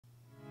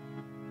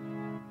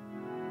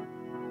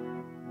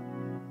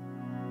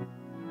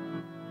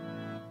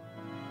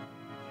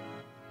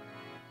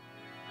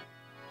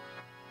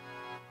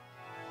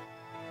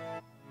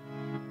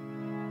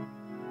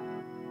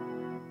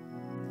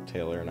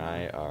Taylor and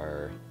I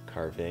are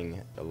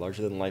carving a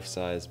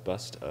larger-than-life-size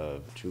bust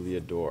of Julia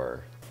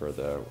Dorr for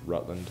the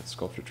Rutland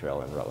Sculpture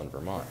Trail in Rutland,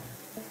 Vermont.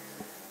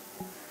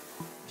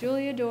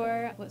 Julia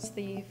Dorr was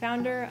the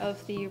founder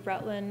of the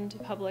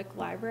Rutland Public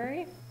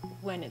Library.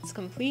 When it's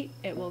complete,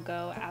 it will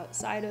go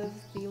outside of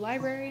the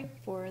library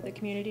for the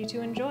community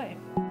to enjoy.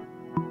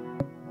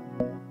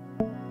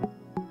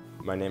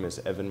 My name is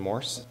Evan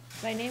Morse.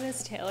 My name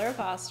is Taylor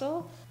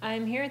Apostol.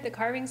 I'm here at the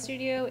carving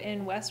studio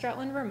in West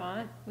Rutland,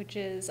 Vermont, which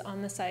is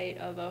on the site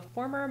of a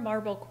former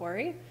marble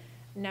quarry.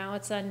 Now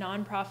it's a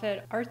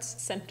nonprofit arts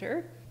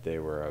center. They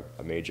were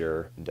a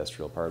major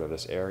industrial part of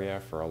this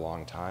area for a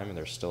long time, and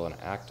there's still an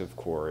active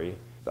quarry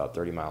about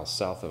 30 miles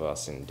south of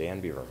us in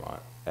Danby,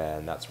 Vermont.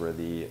 And that's where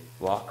the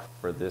block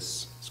for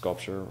this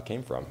sculpture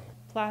came from.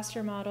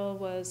 Plaster model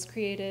was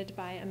created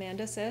by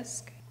Amanda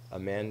Sisk.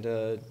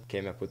 Amanda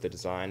came up with the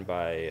design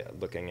by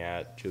looking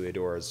at Julia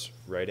Dorr's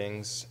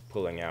writings,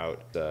 pulling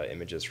out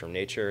images from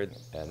nature,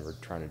 and we're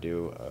trying to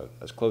do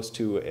as close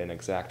to an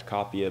exact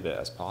copy of it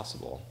as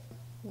possible.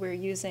 We're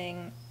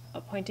using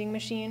a pointing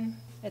machine.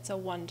 It's a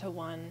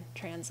one-to-one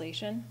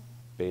translation.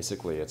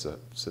 Basically, it's a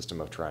system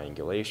of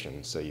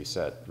triangulation, so you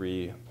set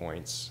 3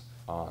 points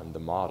on the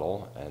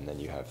model, and then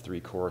you have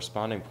 3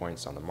 corresponding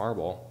points on the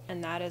marble.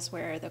 And that is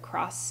where the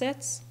cross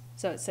sits.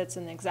 So it sits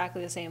in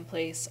exactly the same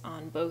place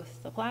on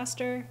both the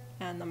plaster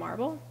and the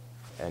marble.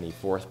 Any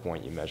 4th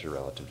point you measure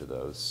relative to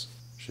those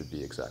should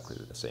be exactly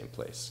the same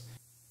place.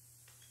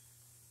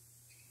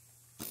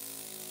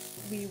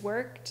 We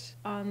worked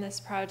on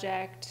this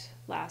project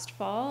last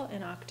fall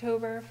in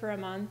October for a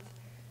month,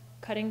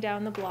 cutting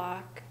down the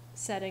block,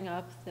 setting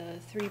up the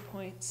 3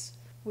 points,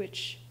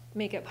 which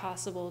make it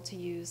possible to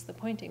use the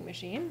pointing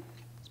machine.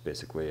 It's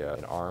basically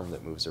an arm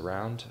that moves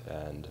around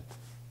and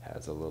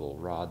has a little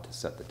rod to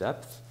set the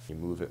depth. You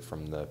move it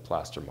from the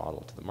plaster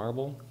model to the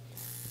marble.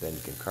 Then you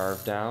can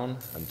carve down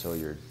until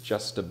you're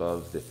just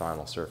above the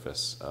final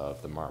surface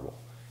of the marble.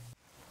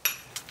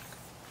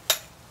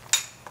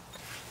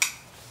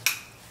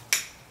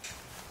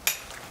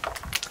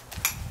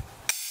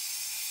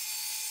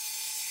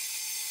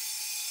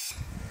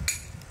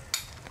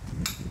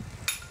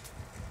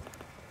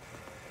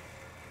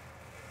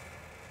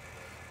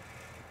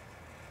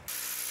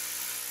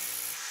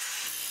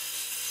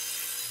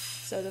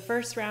 So the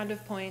first round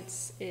of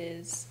points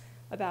is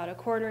about a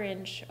 1/4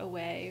 inch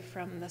away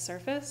from the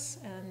surface,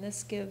 and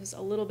this gives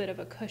a little bit of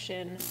a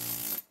cushion.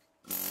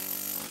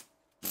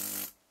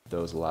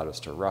 Those allowed us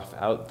to rough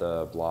out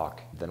the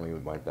block. Then we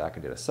went back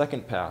and did a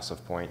second pass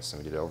of points,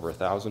 and we did over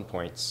 1,000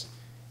 points.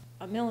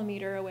 A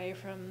millimeter away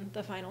from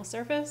the final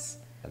surface.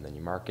 And then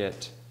you mark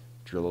it,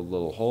 drill a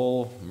little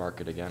hole,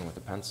 mark it again with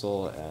a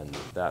pencil, and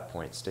that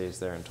point stays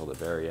there until the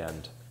very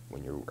end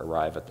when you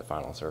arrive at the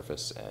final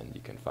surface, and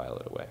you can file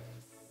it away.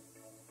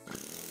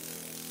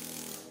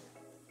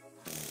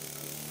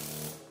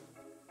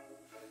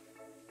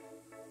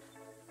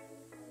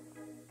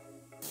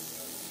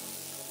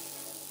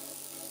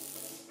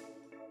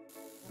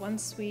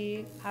 Once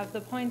we have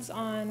the points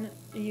on,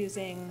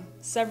 using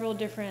several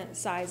different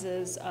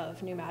sizes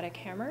of pneumatic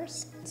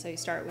hammers. So you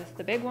start with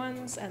the big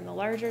ones and the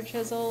larger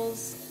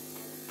chisels.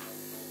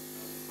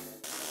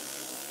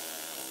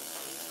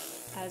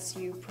 As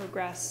you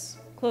progress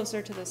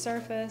closer to the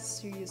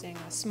surface, you're using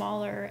a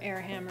smaller air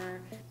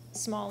hammer,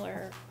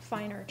 smaller,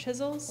 finer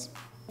chisels,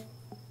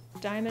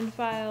 diamond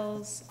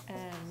files,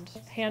 and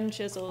hand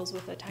chisels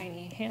with a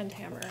tiny hand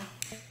hammer.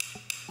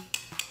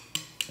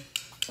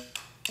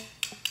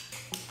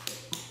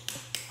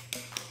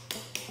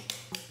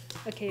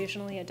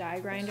 Occasionally a die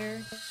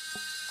grinder.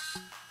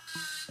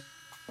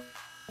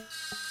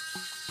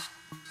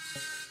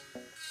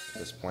 At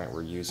this point,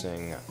 we're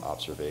using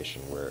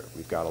observation, where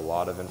we've got a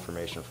lot of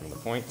information from the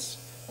points.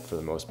 For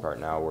the most part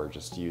now, we're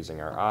just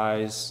using our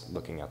eyes,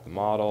 looking at the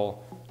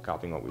model,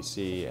 copying what we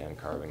see, and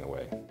carving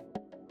away.